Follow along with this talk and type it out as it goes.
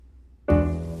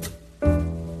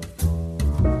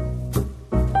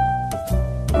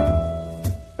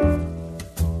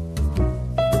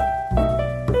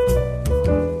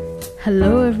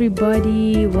Hello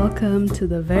everybody, welcome to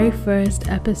the very first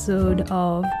episode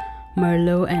of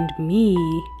Merlot and Me.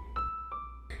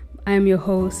 I am your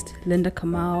host, Linda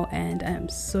Kamau, and I am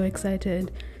so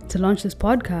excited to launch this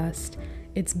podcast.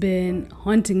 It's been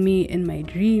haunting me in my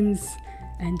dreams,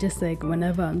 and just like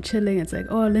whenever I'm chilling, it's like,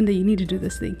 oh Linda, you need to do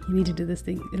this thing, you need to do this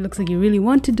thing. It looks like you really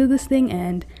want to do this thing,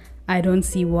 and I don't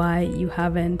see why you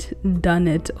haven't done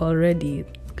it already.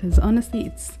 Because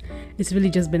honestly, it's really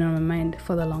just been on my mind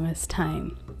for the longest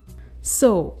time.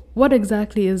 So, what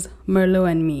exactly is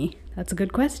Merlot and Me? That's a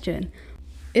good question.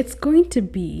 It's going to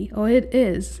be, or it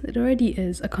already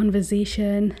is, a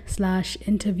conversation /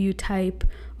 interview type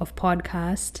of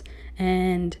podcast.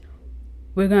 And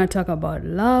we're going to talk about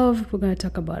love, we're going to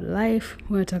talk about life,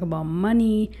 we're going to talk about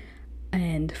money,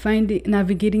 and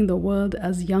navigating the world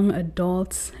as young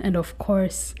adults. And of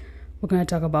course, we're going to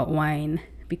talk about wine,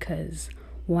 because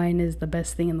wine is the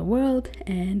best thing in the world,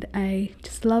 and I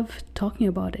just love talking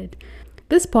about it.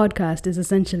 This podcast is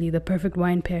essentially the perfect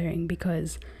wine pairing,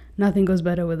 because nothing goes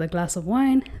better with a glass of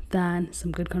wine than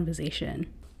some good conversation.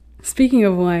 Speaking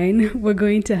of wine, we're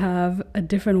going to have a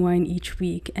different wine each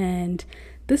week, and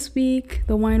this week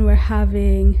the wine we're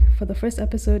having for the first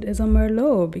episode is a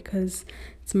Merlot, because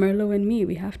it's Merlot and Me.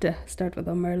 We have to start with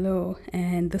a Merlot,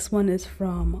 and this one is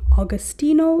from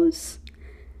Agostino's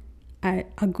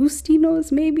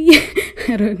maybe.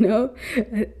 I don't know.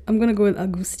 I'm gonna go with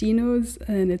Agostino's,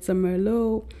 and it's a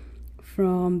Merlot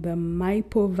from the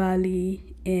Maipo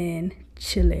Valley in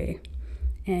Chile.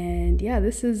 And yeah,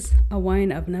 this is a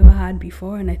wine I've never had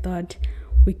before, and I thought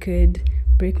we could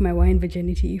break my wine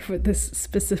virginity for this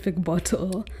specific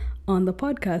bottle on the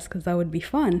podcast, because that would be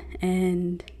fun.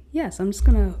 And yeah, so I'm just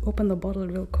gonna open the bottle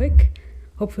real quick.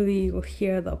 Hopefully you'll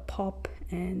hear the pop,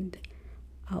 and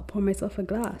I'll pour myself a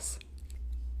glass.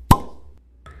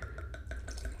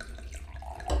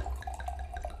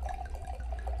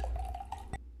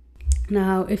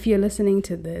 Now, if you're listening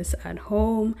to this at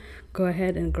home, go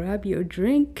ahead and grab your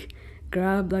drink,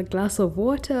 grab that glass of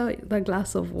water, that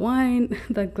glass of wine,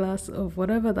 that glass of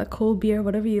whatever, that cold beer,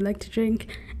 whatever you like to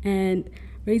drink, and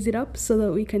raise it up so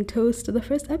that we can toast to the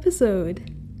first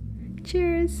episode.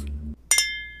 Cheers!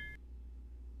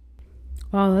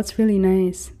 Wow, that's really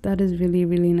nice. That is really,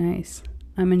 really nice.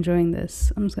 I'm enjoying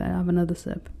this. I'm just gonna have another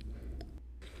sip.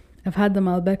 I've had the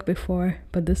Malbec before,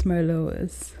 but this Merlot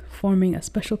is forming a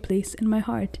special place in my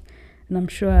heart, and I'm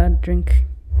sure I'll drink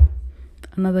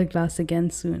another glass again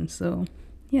soon. So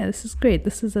yeah, this is great.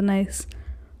 This is a nice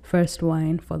first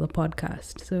wine for the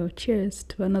podcast. So cheers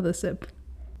to another sip.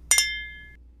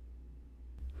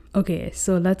 Okay,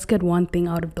 so let's get one thing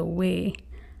out of the way.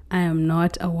 I am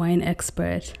not a wine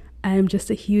expert. I am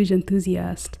just a huge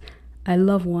enthusiast. I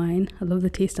love wine. I love the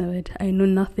taste of it. I know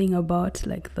nothing about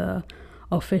like the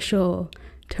official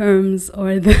terms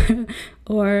or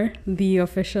the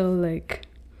official like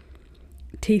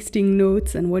tasting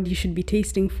notes and what you should be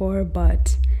tasting for,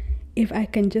 but if I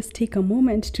can just take a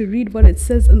moment to read what it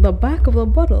says in the back of the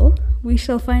bottle, we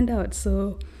shall find out.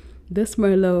 So this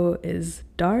Merlot is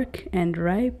dark and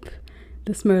ripe.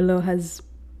 This Merlot has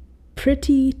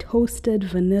pretty toasted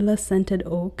vanilla scented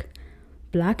oak,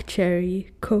 black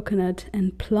cherry, coconut,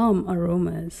 and plum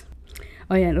aromas.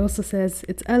 Oh yeah, it also says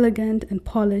it's elegant and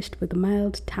polished with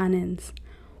mild tannins.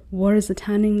 What is a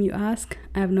tannin, you ask?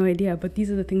 I have no idea, but these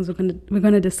are the things we're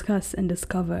gonna discuss and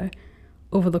discover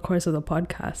over the course of the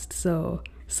podcast.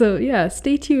 So yeah,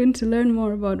 stay tuned to learn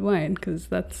more about wine, because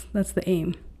that's the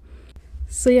aim.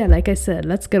 So yeah, like I said,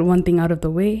 let's get one thing out of the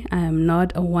way. I am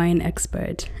not a wine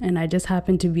expert, and I just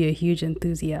happen to be a huge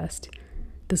enthusiast.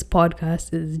 This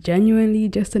podcast is genuinely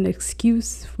just an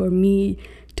excuse for me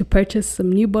to purchase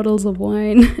some new bottles of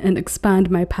wine and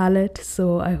expand my palate.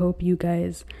 So I hope you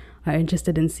guys are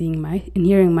interested in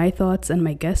hearing my thoughts and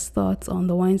my guest thoughts on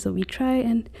the wines that we try,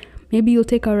 and maybe you'll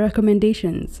take our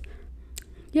recommendations.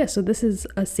 Yeah, so this is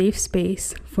a safe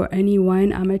space for any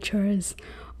wine amateurs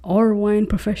or wine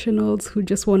professionals who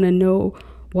just want to know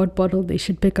what bottle they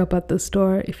should pick up at the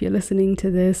store. If you're listening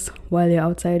to this while you're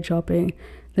outside shopping,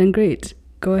 then great.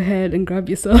 Go ahead and grab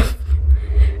yourself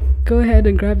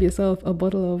a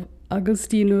bottle of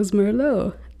Agostino's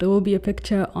Merlot. There will be a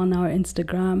picture on our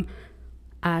Instagram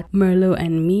at Merlot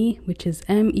and Me, which is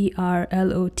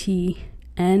MERLOTNME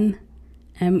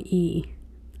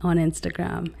on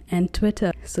Instagram and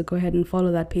Twitter. So go ahead and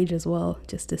follow that page as well,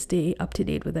 just to stay up to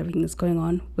date with everything that's going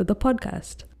on with the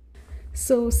podcast.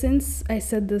 So since I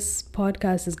said this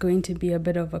podcast is going to be a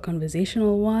bit of a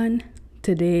conversational one,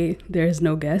 today there is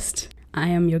no guest. I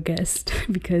am your guest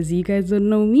because you guys don't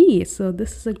know me. So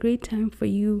this is a great time for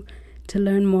you to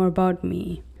learn more about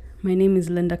me. My name is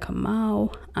Linda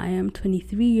Kamau. I am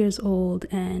 23 years old,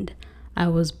 and I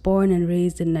was born and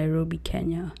raised in Nairobi,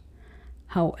 Kenya.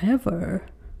 However,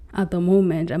 at the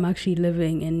moment, I'm actually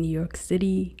living in New York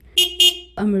City.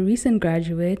 I'm a recent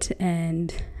graduate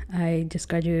and I just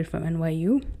graduated from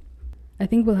NYU. I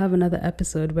think we'll have another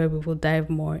episode where we will dive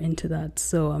more into that,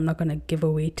 so I'm not going to give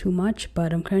away too much,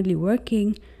 but I'm currently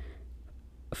working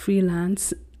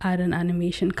freelance at an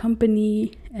animation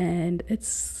company and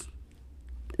it's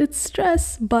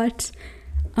stress, but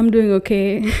I'm doing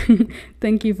okay.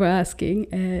 Thank you for asking.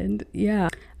 And yeah,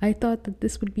 I thought that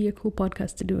this would be a cool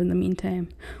podcast to do in the meantime,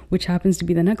 which happens to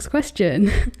be the next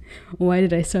question. Why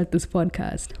did I start this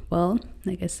podcast? Well,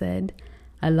 like I said,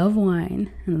 I love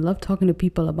wine and I love talking to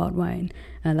people about wine.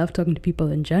 And I love talking to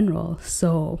people in general.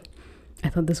 So I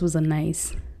thought this was a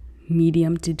nice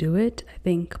medium to do it. I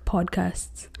think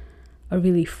podcasts are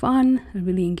really fun and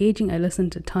really engaging. I listen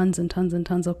to tons and tons and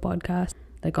tons of podcasts,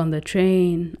 like on the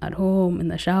train, at home, in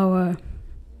the shower,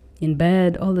 in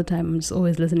bed, all the time. I'm just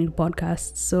always listening to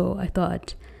podcasts. So I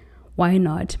thought, why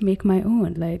not make my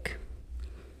own? Like,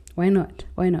 why not?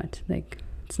 Like,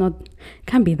 it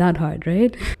can't be that hard,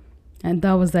 right? And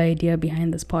that was the idea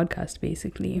behind this podcast,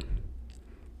 basically.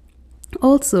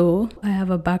 Also, I have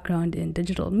a background in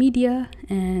digital media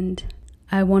and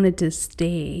I wanted to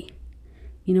stay,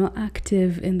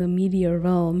 active in the media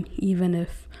realm, even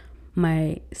if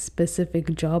my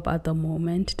specific job at the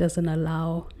moment doesn't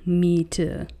allow me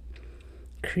to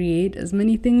create as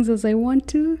many things as I want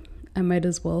to. I might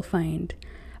as well find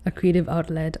a creative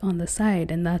outlet on the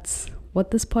side, and that's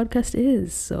what this podcast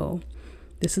is. So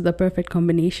this is the perfect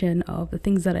combination of the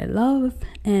things that I love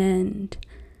and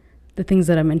the things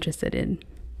that I'm interested in.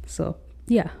 So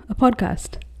yeah, a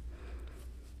podcast.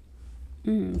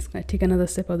 Just gonna take another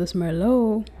sip of this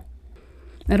Merlot.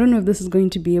 I don't know if this is going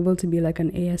to be able to be like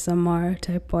an ASMR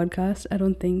type podcast. I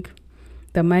don't think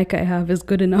the mic I have is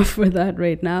good enough for that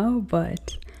right now,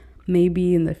 but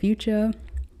maybe in the future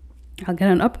I'll get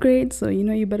an upgrade, so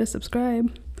you better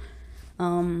subscribe.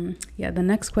 The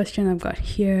next question I've got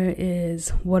here is,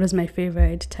 what is my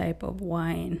favorite type of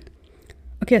wine?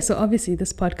 Okay, so obviously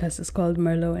this podcast is called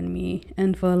Merlot and Me,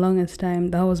 and for the longest time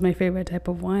that was my favorite type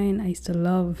of wine. I used to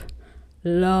love,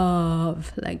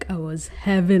 like I was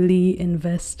heavily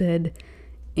invested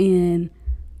in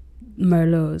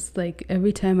Merlots. Like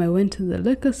every time I went to the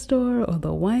liquor store or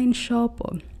the wine shop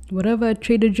or whatever,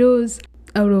 Trader Joe's,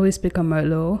 I would always pick a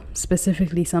Merlot,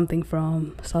 specifically something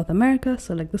from South America.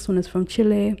 So like this one is from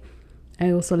Chile. I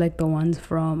also like the ones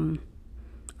from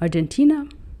Argentina.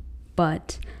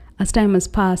 But as time has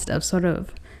passed, I've sort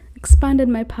of expanded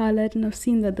my palette and I've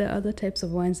seen that there are other types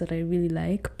of wines that I really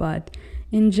like. But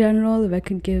in general, if I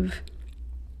could give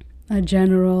a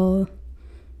general,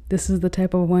 this is the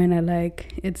type of wine I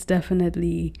like, it's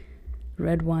definitely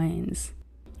red wines.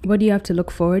 What do you have to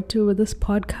look forward to with this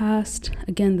podcast?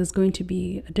 Again, there's going to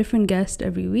be a different guest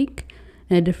every week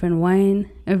and a different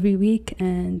wine every week,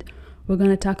 and we're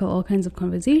going to tackle all kinds of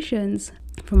conversations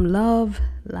from love,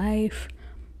 life,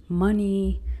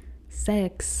 money,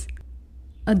 sex,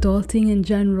 adulting in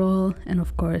general, and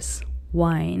of course,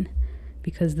 wine,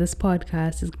 because this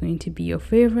podcast is going to be your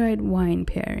favorite wine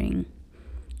pairing.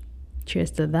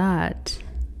 Cheers to that.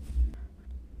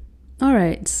 All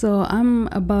right, so I'm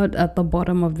about at the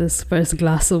bottom of this first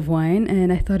glass of wine,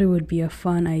 and I thought it would be a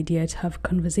fun idea to have a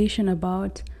conversation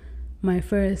about my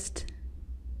first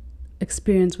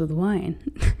experience with wine,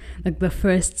 like the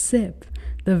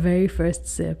very first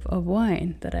sip of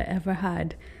wine that I ever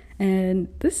had. And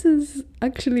this is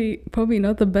actually probably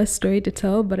not the best story to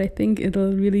tell, but I think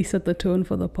it'll really set the tone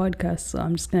for the podcast, so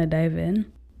I'm just gonna dive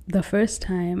in. The first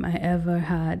time I ever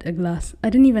had a glass, I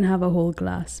didn't even have a whole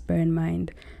glass, bear in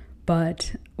mind,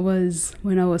 but was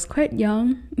when I was quite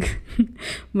young.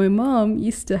 My mom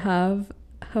used to have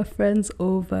her friends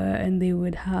over and they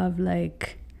would have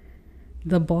like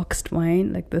the boxed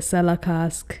wine, like the cellar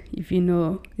cask. If you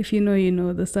know,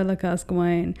 the cellar cask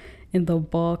wine in the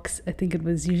box. I think it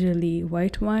was usually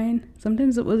white wine.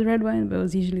 Sometimes it was red wine, but it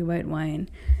was usually white wine.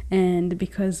 And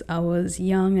because I was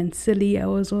young and silly, I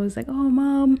was always like, "Oh,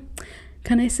 Mom,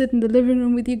 can I sit in the living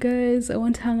room with you guys? I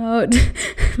want to hang out."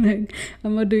 Like,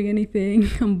 I'm not doing anything.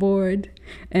 I'm bored.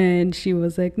 And she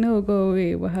was like, "No, go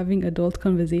away. We're having adult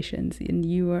conversations and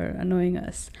you are annoying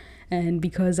us." And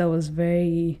because I was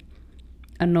very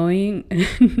annoying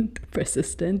and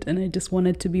persistent and I just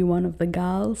wanted to be one of the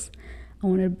gals, I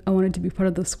wanted to be part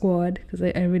of the squad, because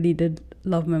I really did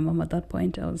love my mom at that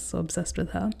point. I was so obsessed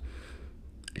with her.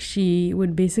 She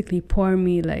would basically pour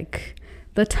me like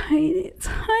the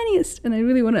tiniest, and I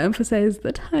really want to emphasize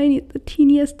the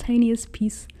teeniest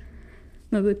piece.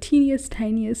 No, the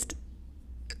teeniest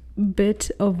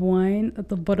bit of wine at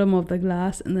the bottom of the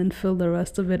glass and then fill the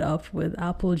rest of it up with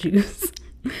apple juice.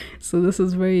 So this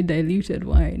is very diluted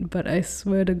wine, but I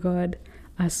swear to God,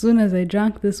 as soon as I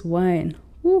drank this wine,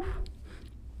 whew,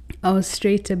 I was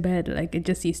straight to bed. Like, it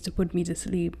just used to put me to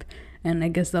sleep. And I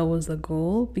guess that was the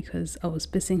goal because I was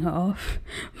pissing her off.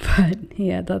 But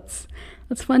yeah, that's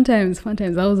fun times, fun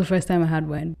times. That was the first time I had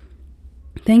wine.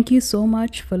 Thank you so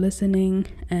much for listening.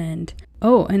 And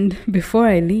before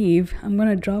I leave, I'm going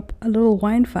to drop a little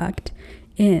wine fact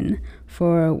in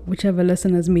for whichever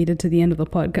listeners made it to the end of the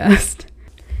podcast.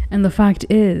 And the fact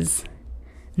is,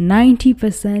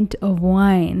 90% of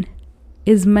wine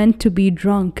is meant to be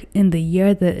drunk in the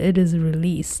year that it is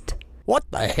released. What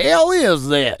the hell is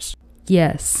this?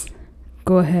 Yes,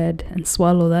 go ahead and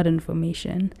swallow that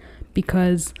information,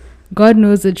 because God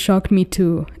knows it shocked me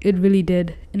too. It really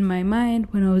did. In my mind,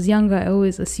 when I was younger, I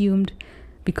always assumed,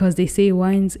 because they say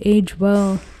wines age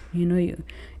well, you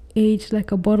age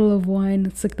like a bottle of wine,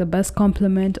 it's like the best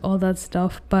compliment, all that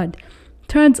stuff. But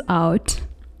turns out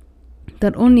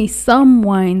that only some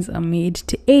wines are made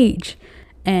to age,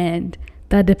 and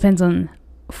that depends on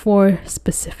 4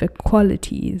 specific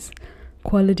qualities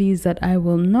that I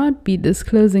will not be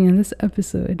disclosing in this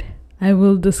episode. I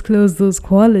will disclose those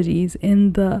qualities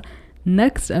in the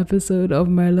next episode of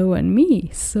Merlot and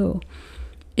Me. So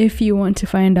if you want to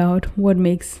find out what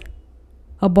makes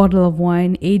a bottle of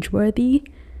wine age-worthy,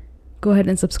 go ahead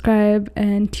and subscribe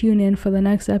and tune in for the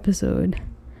next episode.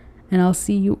 And I'll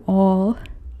see you all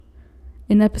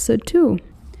in episode 2.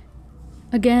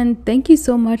 Again, thank you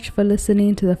so much for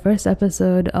listening to the first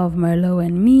episode of Merlot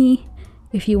and Me.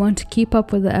 If you want to keep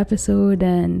up with the episode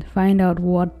and find out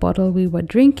what bottle we were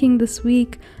drinking this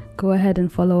week, go ahead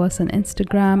and follow us on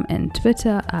Instagram and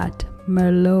Twitter at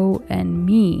Merlot and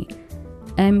Me.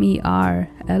 MERLOTNME.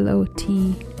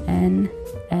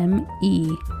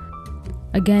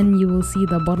 Again, you will see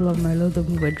the bottle of Merlot that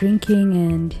we were drinking,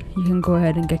 and you can go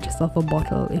ahead and get yourself a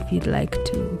bottle if you'd like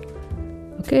to.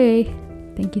 Okay,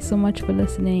 thank you so much for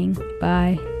listening.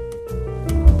 Bye.